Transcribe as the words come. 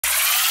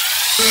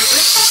Good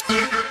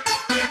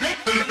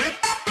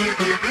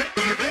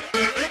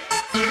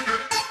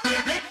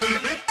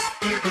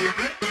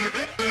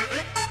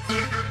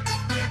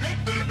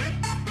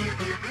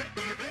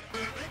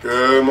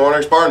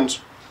morning, Spartans.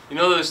 You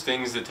know those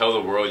things that tell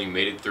the world you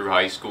made it through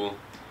high school?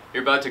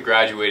 You're about to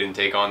graduate and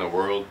take on the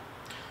world?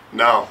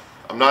 No,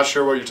 I'm not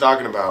sure what you're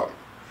talking about.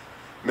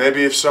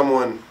 Maybe if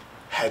someone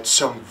had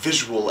some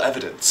visual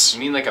evidence. You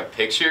mean like a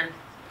picture?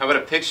 How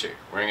about a picture?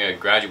 Wearing a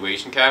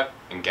graduation cap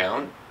and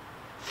gown?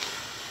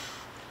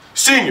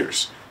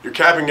 Seniors, your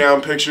cap and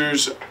gown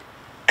pictures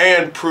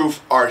and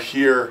proof are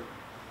here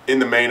in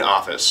the main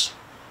office.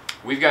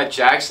 We've got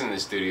Jackson in the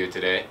studio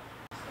today.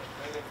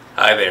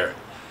 Hi there.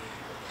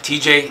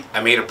 TJ,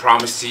 I made a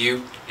promise to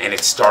you, and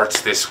it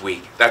starts this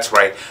week. That's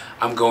right,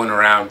 I'm going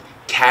around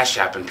cash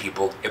apping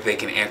people if they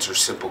can answer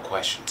simple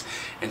questions.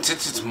 And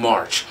since it's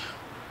March,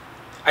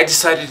 I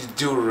decided to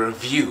do a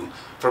review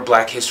for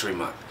Black History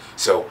Month.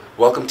 So,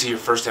 welcome to your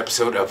first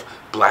episode of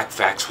Black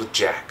Facts with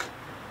Jack.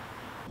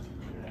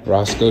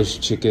 Roscoe's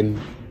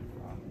Chicken.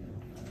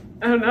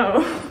 I don't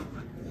know.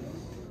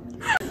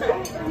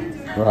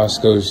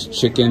 Roscoe's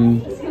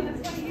Chicken.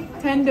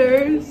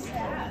 Tenders.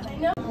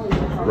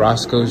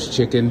 Roscoe's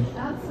Chicken.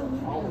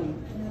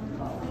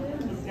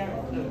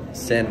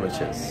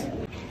 Sandwiches.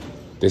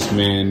 This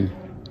man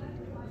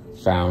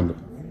found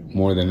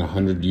more than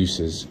 100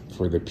 uses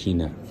for the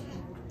peanut.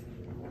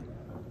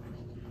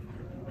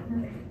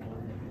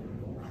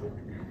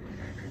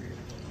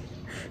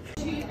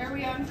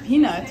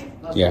 Peanut.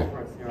 Yeah.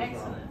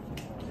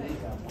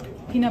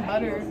 Peanut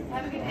butter.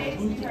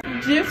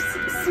 Jif's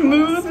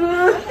smooth.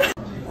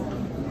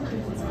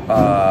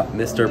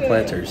 Mr.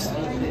 Planters.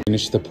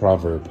 Finish the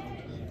proverb.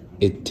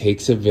 It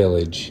takes a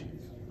village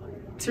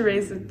To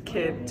raise a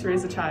kid, to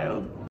raise a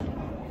child.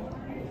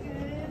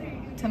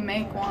 To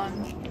make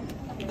one.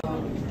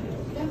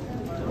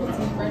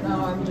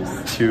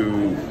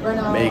 To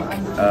make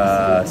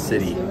a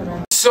city.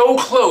 so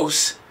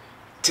close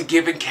to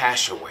giving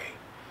cash away.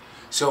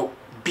 So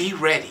be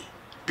ready,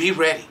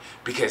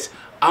 because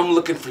I'm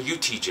looking for you,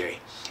 TJ.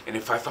 And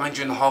if I find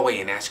you in the hallway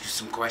and ask you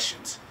some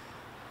questions,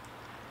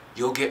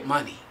 you'll get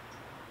money.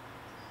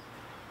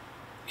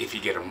 If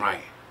you get them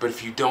right. But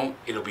if you don't,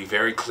 it'll be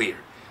very clear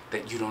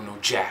that you don't know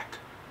Jack,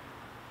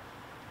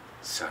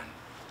 son.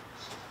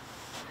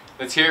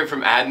 Let's hear it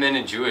from admin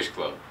and Jewish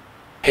Club.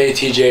 Hey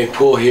TJ,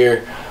 Pool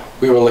here.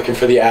 We were looking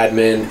for the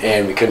admin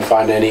and we couldn't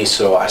find any,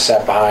 so I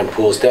sat behind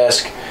Pool's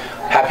desk.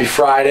 Happy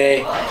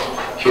Friday.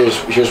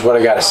 Here's what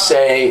I gotta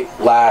say.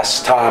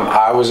 Last time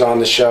I was on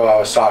the show, I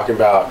was talking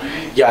about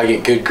you gotta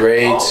get good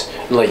grades.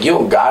 And like, you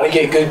don't gotta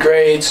get good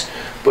grades,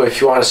 but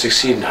if you want to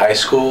succeed in high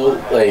school,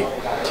 like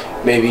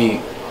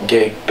maybe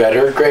get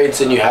better grades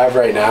than you have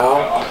right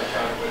now.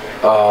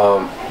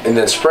 And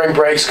then spring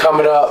break's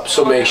coming up,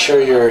 so make sure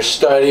you're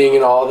studying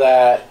and all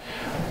that.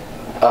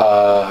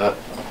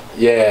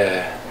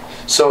 Yeah.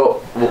 So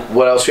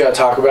what else we gotta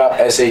talk about?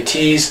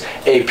 SATs,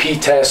 AP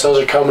tests,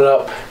 those are coming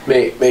up.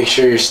 Make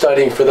sure you're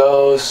studying for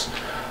those.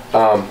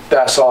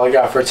 That's all I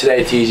got for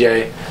today,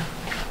 TJ.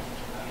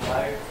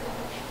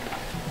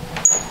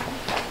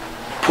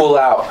 Pool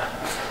out.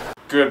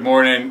 Good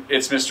morning,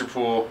 it's Mr.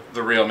 Pool,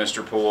 the real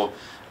Mr. Pool.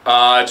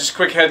 Just a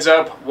quick heads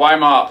up,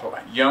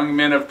 YMOP, Young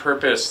Men of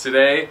Purpose.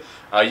 Today,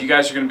 you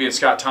guys are going to be at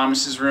Scott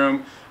Thomas's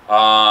room,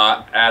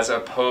 as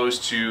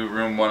opposed to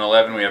room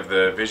 111. We have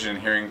the vision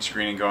and hearing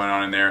screening going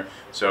on in there.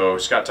 So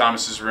Scott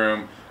Thomas's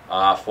room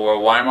for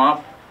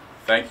YMOP.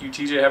 Thank you,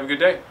 TJ. Have a good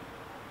day.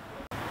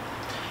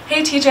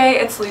 Hey TJ,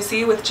 it's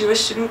Lucy with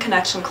Jewish Student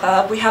Connection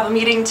Club. We have a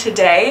meeting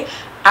today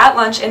at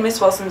lunch in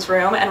Miss Wilson's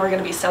room, and we're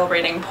going to be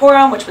celebrating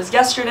Purim, which was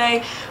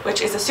yesterday,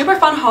 which is a super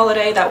fun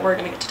holiday that we're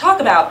going to get to talk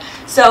about.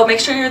 So make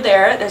sure you're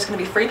there. There's going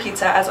to be free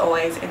pizza, as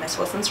always, in Miss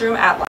Wilson's room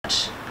at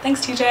lunch.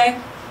 Thanks,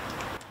 TJ.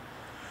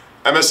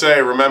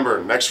 MSA,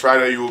 remember, next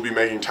Friday you will be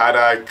making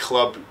tie-dye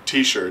club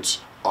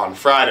t-shirts on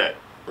Friday.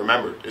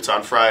 Remember, it's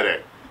on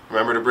Friday.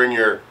 Remember to bring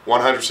your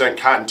 100%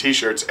 cotton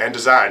t-shirts and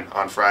design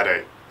on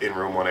Friday in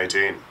room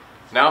 118.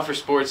 Now for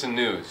sports and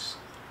news.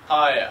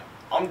 Hi,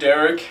 I'm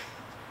Derek.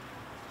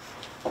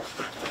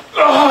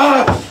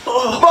 March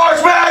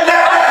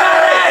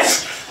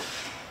Madness!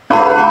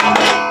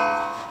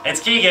 It's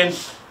Keegan.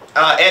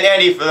 And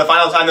Andy for the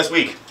final time this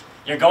week.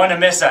 You're going to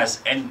miss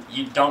us, and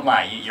you don't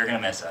lie, you're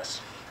going to miss us.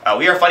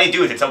 We are funny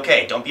dudes, it's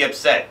okay, don't be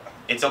upset.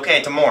 It's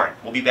okay to mourn,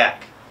 we'll be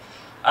back.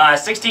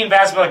 16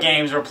 basketball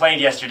games were played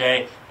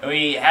yesterday, and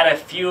we had a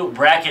few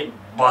bracket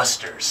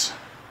busters.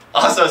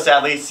 Also,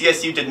 sadly,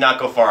 CSU did not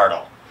go far at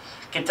all.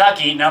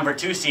 Kentucky, number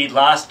 2 seed,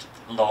 lost,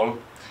 lol,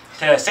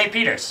 to St.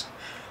 Peter's.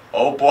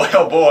 Oh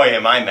boy,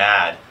 am I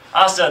mad.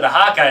 Also, the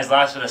Hawkeyes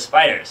lost to the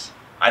Spiders.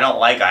 I don't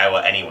like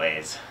Iowa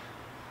anyways.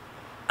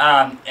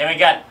 And we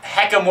got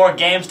hecka more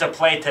games to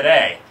play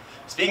today.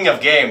 Speaking of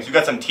games, we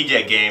got some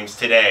TJ games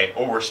today,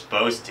 or we're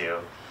supposed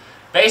to.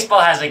 Baseball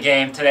has a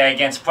game today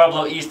against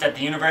Pueblo East at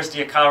the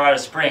University of Colorado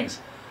Springs.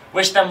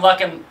 Wish them luck,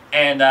 and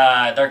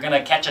they're going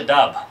to catch a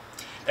dub.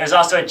 There's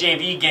also a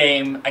JV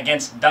game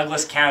against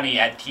Douglas County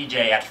at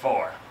TJ at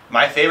 4.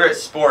 My favorite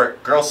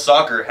sport, girls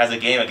soccer, has a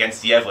game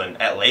against Yevlin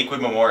at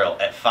Lakewood Memorial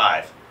at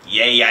 5.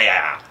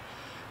 Yeah.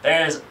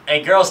 There's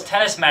a girls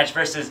tennis match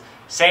versus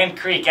Sand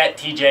Creek at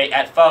TJ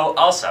at Foe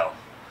also.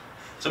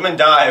 Swim and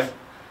dive,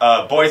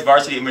 boys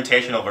varsity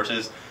invitational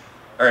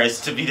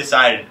is to be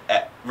decided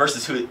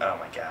versus who, oh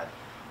my god.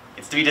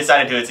 It's to be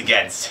decided who it's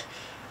against.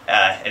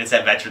 And it's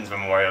at Veterans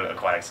Memorial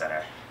Aquatic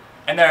Center.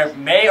 And there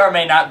may or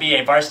may not be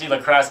a varsity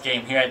lacrosse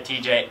game here at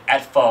TJ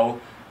at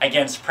Foe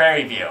against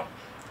Prairie View.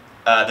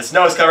 The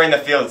snow is covering the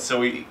field, so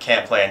we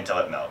can't play until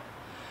it melts.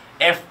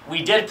 If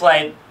we did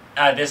play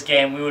this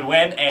game, we would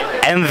win,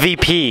 and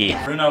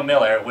MVP Bruno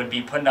Miller would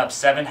be putting up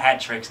 7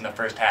 hat tricks in the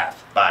first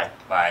half. Bye.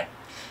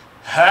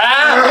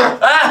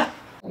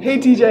 Hey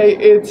TJ,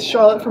 it's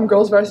Charlotte from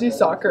Girls Varsity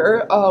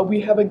Soccer. We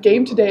have a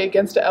game today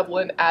against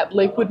Evelyn at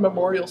Lakewood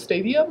Memorial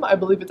Stadium. I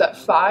believe it's at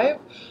 5,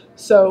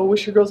 so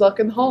wish your girls luck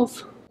in the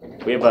halls.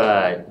 We have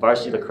a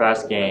varsity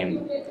lacrosse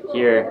game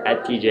here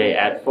at TJ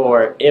at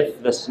 4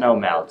 if the snow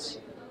melts.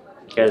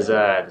 Because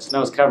the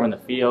snow's covering the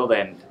field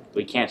and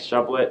we can't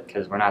shovel it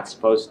because we're not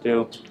supposed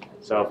to.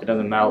 So if it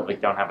doesn't melt, we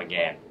don't have a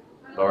game.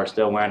 But we're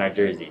still wearing our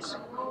jerseys.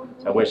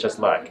 So wish us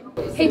luck.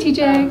 Hey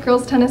TJ,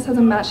 girls tennis has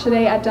a match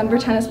today at Denver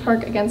Tennis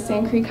Park against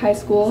Sand Creek High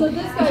School.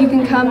 If you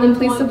can come, then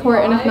please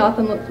support, and if not,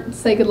 then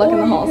say good luck in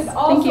the halls.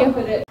 Thank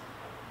you.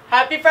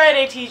 Happy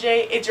Friday,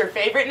 TJ. It's your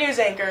favorite news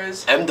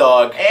anchors,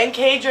 M-Dog, and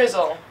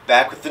K-Drizzle.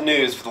 back with the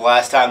news for the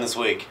last time this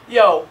week.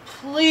 Yo,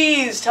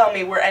 please tell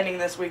me we're ending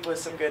this week with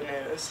some good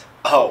news.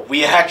 Oh,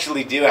 we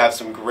actually do have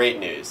some great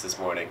news this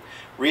morning.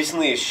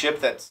 Recently, a ship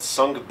that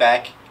sunk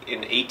back in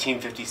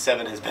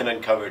 1857 has been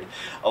uncovered,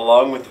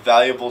 along with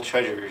valuable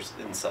treasures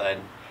inside.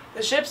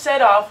 The ship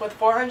set off with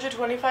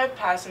 425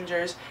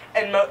 passengers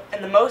and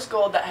the most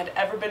gold that had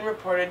ever been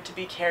reported to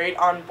be carried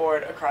on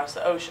board across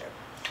the ocean.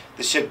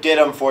 The ship did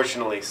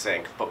unfortunately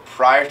sink, but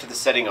prior to the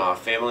setting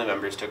off, family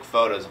members took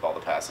photos of all the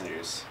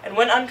passengers. And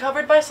when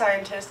uncovered by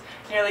scientists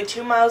nearly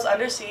 2 miles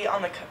undersea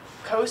on the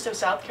coast of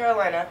South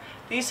Carolina,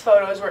 these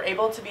photos were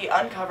able to be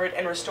uncovered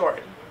and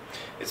restored.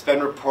 It's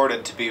been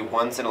reported to be a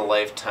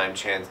once-in-a-lifetime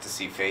chance to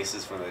see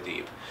faces from the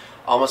deep,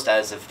 almost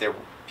as if they're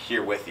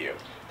here with you.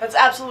 That's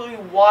absolutely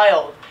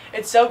wild.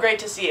 It's so great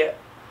to see it,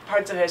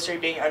 parts of history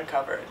being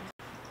uncovered.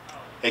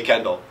 Hey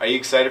Kendall, are you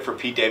excited for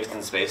Pete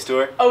Davidson's space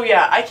tour? Oh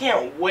yeah, I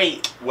can't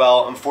wait.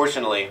 Well,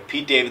 unfortunately,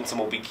 Pete Davidson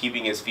will be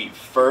keeping his feet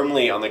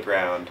firmly on the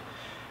ground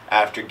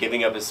after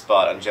giving up his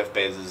spot on Jeff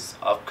Bezos'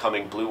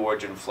 upcoming Blue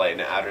Origin flight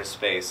into outer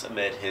space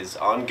amid his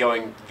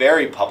ongoing,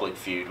 very public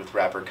feud with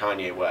rapper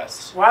Kanye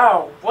West.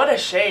 Wow, what a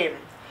shame.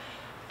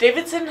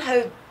 Davidson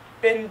had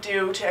been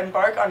due to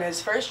embark on his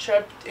first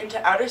trip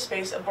into outer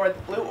space aboard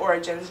the Blue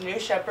Origin's New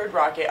Shepard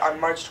rocket on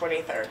March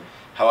 23rd.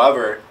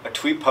 However, a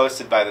tweet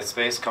posted by the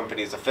space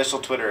company's official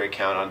Twitter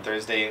account on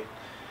Thursday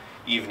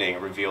evening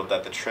revealed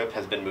that the trip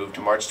has been moved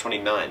to March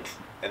 29th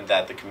and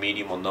that the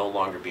comedian will no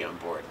longer be on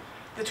board.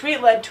 The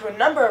tweet led to a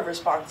number of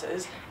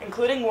responses,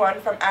 including one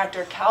from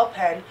actor Cal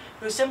Penn,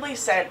 who simply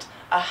sent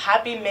a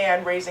happy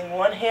man raising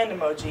one hand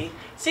emoji,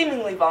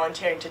 seemingly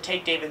volunteering to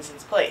take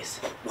Davidson's place.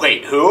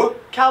 Wait, who?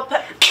 Cal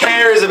Penn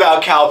cares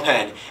about Cal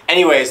Penn.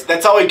 Anyways,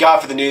 that's all we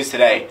got for the news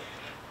today.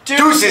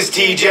 Deuces,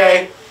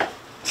 TJ!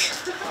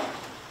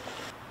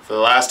 For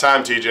the last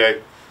time,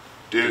 TJ,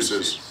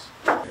 deuces.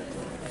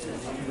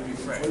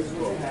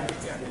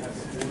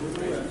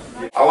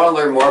 I want to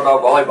learn more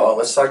about volleyball.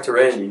 Let's talk to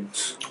Randy.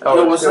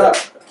 Oh, what's up?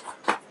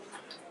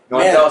 You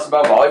want to tell us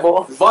about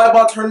volleyball? The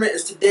volleyball tournament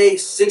is today,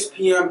 6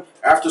 p.m.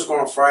 after school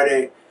on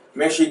Friday.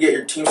 Make sure you get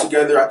your teams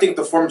together. I think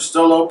the form is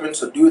still open,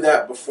 so do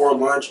that before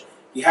lunch.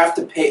 You have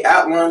to pay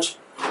at lunch,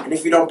 and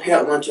if you don't pay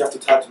at lunch, you have to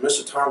talk to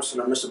Mr. Thompson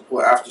or Mr.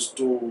 Poole after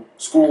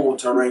school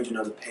to arrange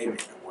another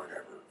payment or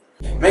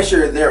whatever. Make sure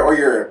you're there or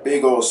you're a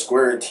big old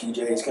square, TJ.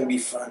 It's going to be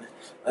fun.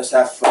 Let's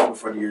have fun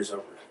before the year's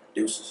over.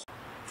 Deuces.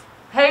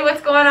 Hey,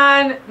 what's going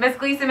on? Miss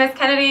Gleason, Miss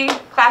Kennedy,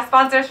 class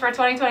sponsors for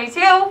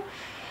 2022.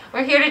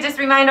 We're here to just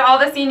remind all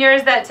the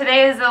seniors that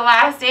today is the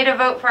last day to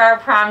vote for our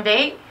prom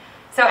date.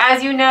 So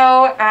as you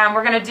know,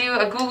 we're going to do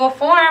a Google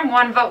form,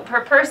 1 vote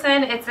per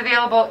person. It's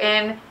available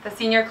in the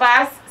senior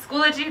class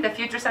Schoology, the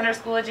Future Center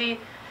Schoology.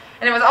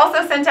 And it was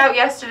also sent out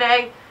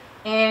yesterday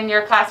in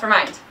your class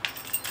Remind.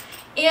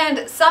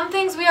 And some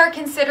things we are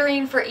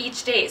considering for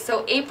each date.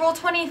 So April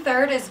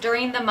 23rd is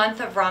during the month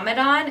of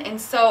Ramadan,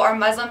 and so our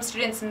Muslim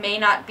students may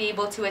not be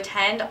able to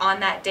attend on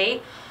that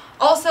date.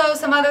 Also,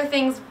 some other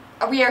things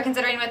we are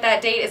considering with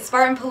that date is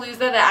Spartan Palooza,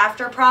 the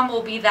after prom,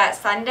 will be that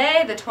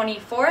Sunday, the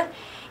 24th,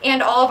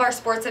 and all of our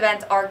sports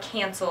events are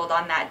canceled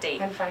on that date.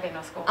 And Friday,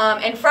 no school.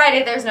 And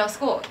Friday, there's no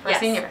school. For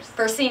seniors.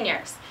 For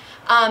seniors.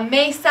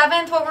 May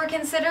 7th, what we're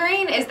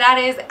considering is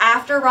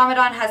after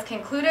Ramadan has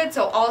concluded,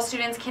 so all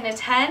students can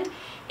attend.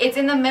 It's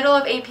in the middle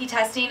of AP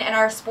testing, and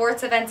our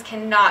sports events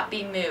cannot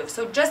be moved.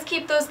 So just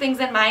keep those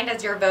things in mind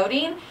as you're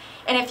voting.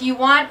 And if you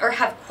want or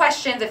have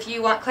questions, if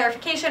you want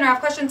clarification or have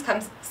questions, come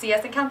see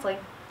us in counseling.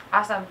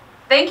 Awesome.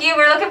 Thank you.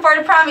 We're looking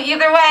forward to prom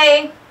either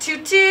way.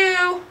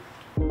 Toot-toot.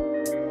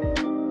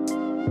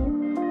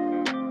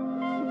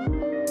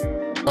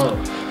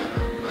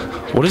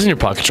 What is in your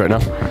pockets right now?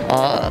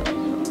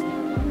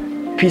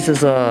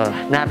 pieces of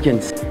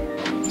napkins.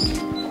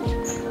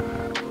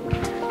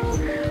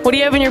 What do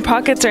you have in your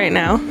pockets right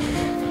now?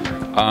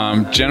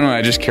 Generally,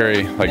 I just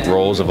carry like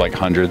rolls of like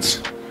hundreds.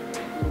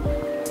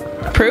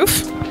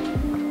 Proof?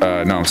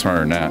 No, I'm smarter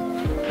than that.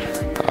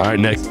 All right,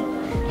 Nick.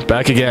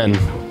 Back again.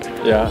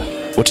 Yeah.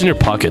 What's in your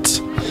pockets?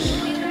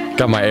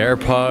 Got my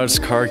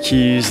AirPods, car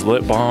keys,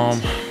 lip balm.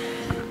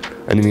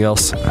 Anything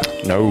else?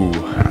 No.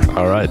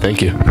 All right,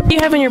 thank you. What do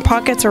you have in your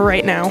pockets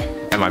right now?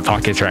 In my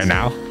pockets right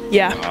now?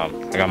 Yeah.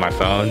 I got my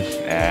phone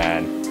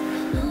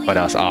and what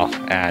else? Oh,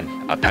 and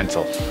a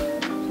pencil.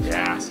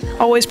 Yeah.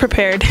 Always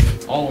prepared.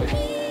 Always.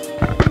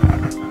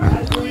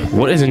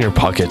 What is in your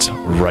pockets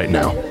right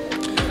now?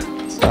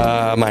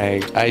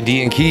 My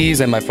ID and keys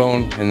and my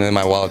phone, and then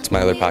my wallet's my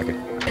other pocket.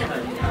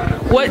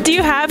 What do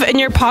you have in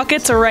your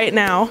pockets right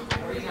now?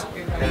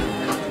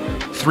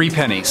 3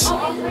 pennies.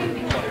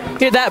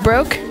 You're that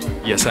broke?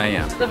 Yes, I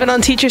am. Living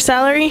on teacher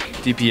salary?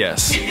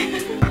 DPS.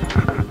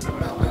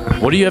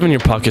 What do you have in your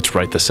pockets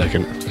right this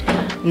second?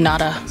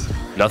 Nada.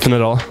 Nothing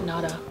at all?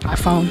 Nada. My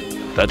phone.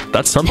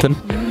 That's something.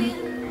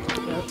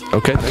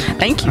 Okay.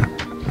 Thank you.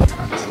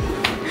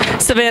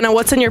 Savannah,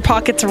 what's in your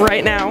pockets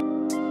right now?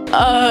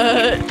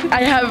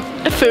 I have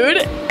food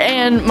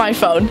and my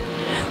phone.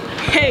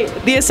 Hey,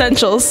 the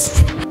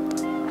essentials.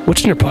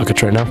 What's in your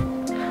pockets right now?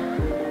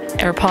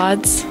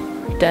 AirPods.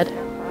 Dead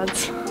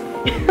AirPods.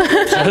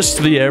 Just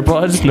the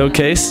AirPods? No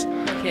case?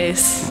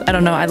 Case. I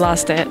don't know. I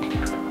lost it.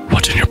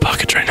 What's in your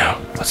pockets right now?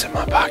 What's in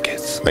my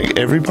pockets? Like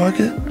every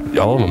pocket?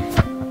 All of them.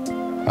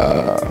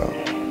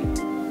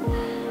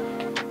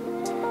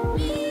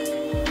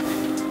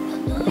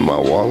 My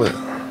wallet.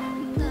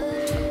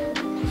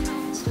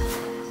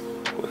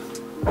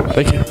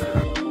 Thank you.